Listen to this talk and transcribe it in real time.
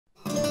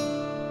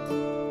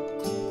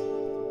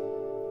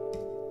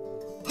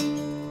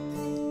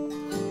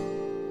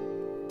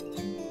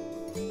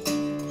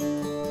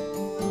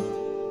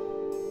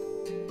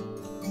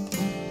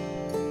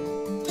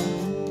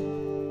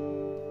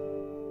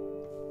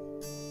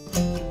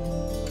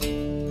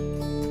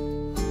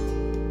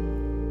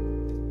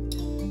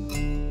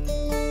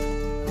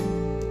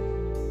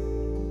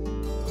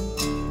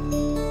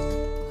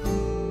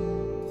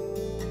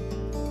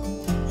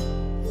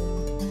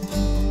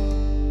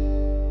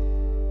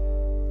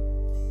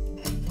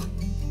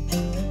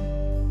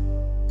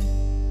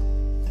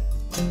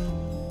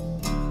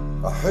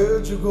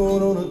heard you're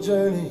going on a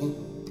journey,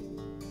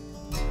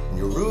 and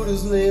your route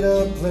is laid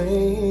out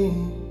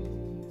plain.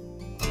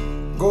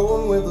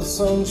 Going where the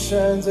sun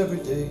shines every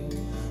day.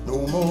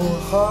 No more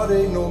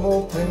heartache, no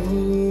more pain.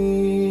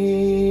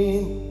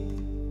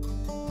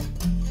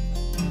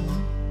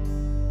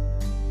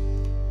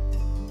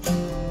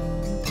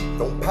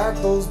 Don't pack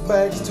those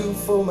bags too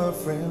full, my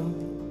friend.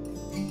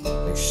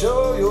 Make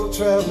sure you're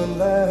traveling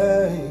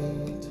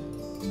light.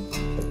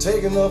 But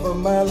take enough of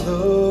my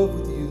love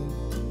with you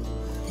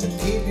to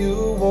keep you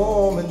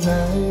warm at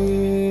night.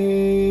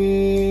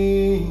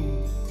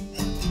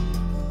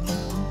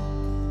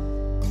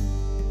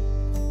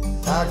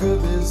 I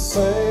could be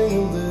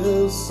singing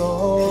this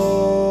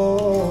song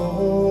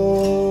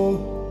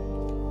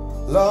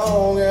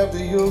long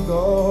after you're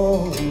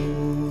gone.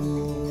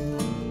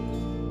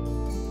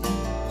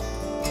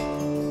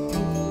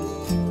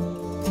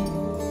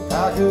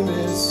 I could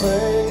be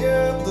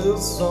singing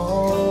this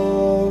song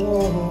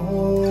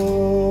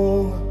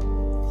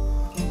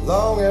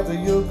long after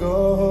you're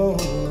gone.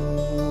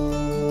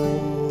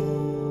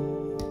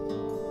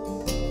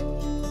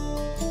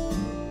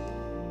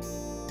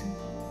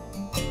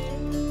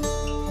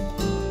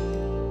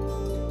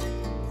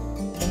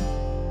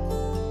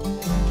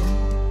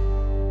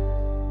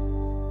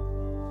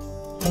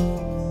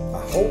 I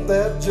hope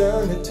that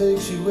journey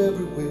takes you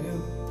everywhere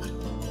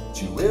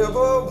that you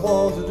ever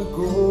wanted to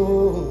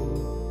go.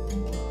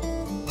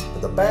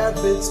 But the bad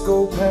bits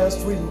go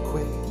past real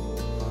quick,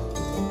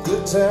 the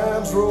good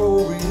times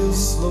roll real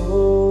slow.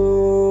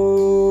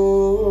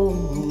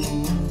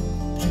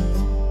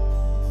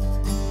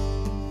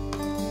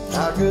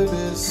 I could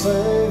be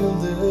singing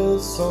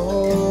this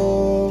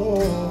song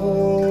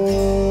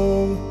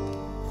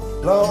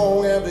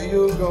long after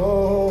you're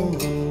gone.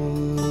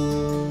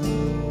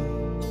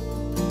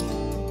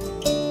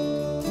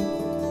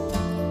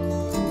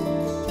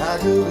 I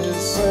could be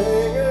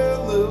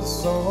singing this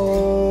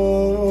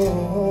song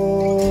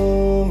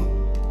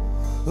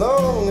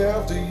long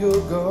after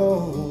you're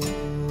gone.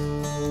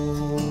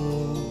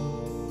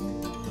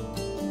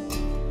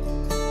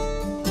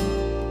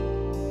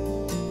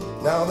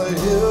 Now the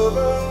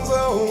heavens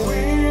are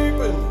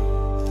weeping,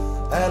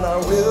 and I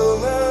will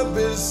not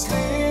be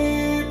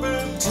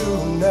sleeping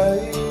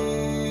tonight.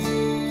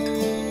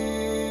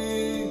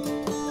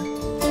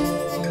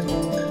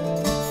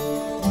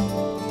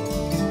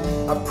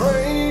 I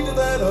pray to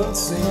that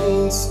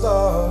unseen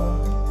star,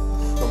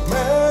 no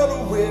matter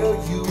where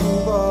you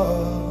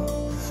are,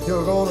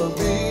 you're gonna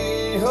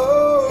be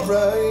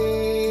alright.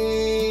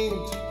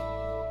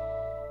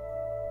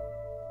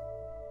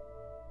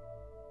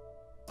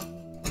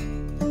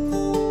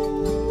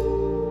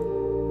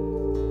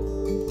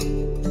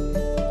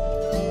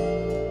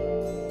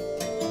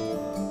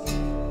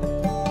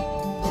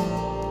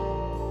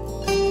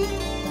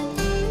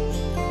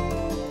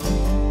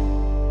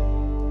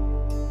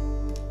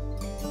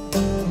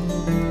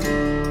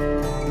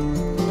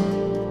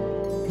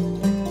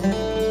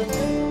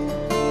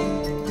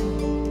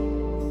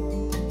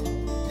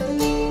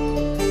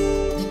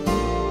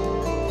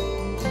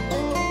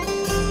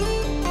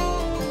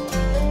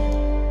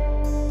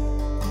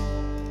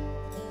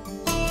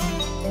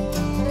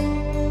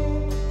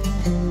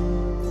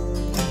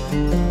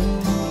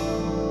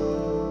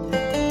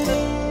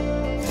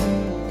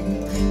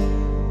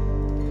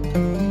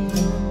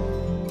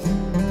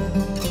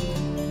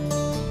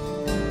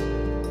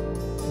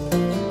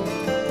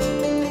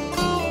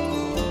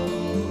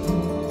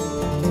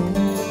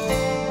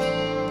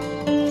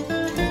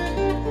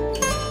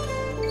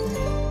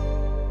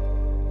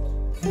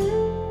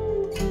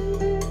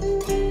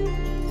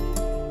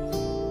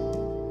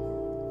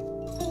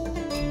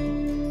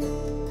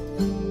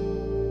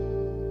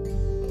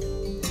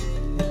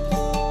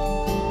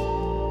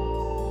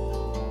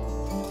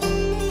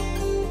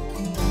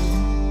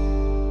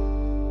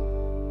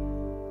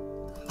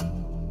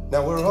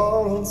 Now we're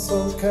all on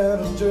some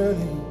kind of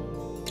journey.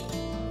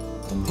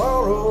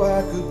 Tomorrow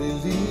I could be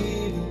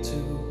leaving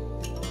too.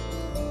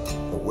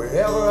 But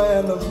wherever I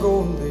end up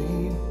going,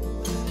 babe,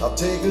 I'll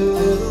take a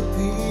little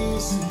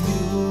piece of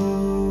you.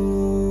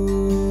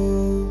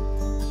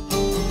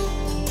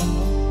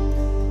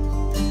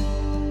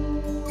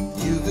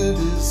 You could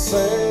be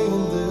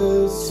singing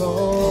this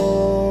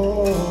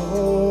song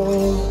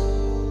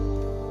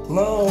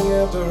long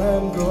after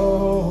I'm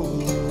gone.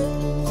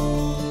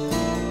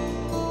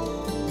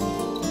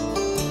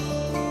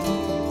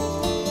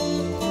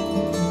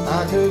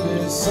 I could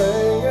be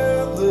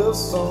singing this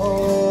song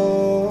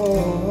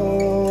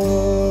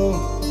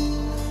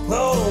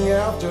long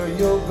after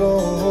you're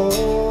gone.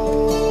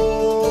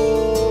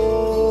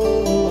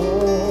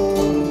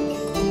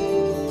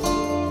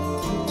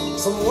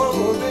 Someone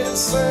will be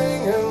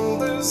singing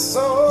this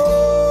song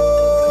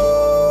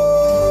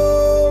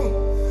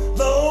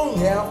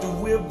long after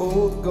we're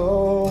both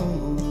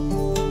gone.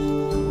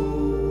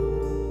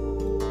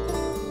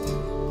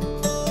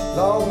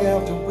 Long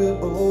after we're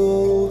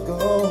both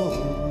gone.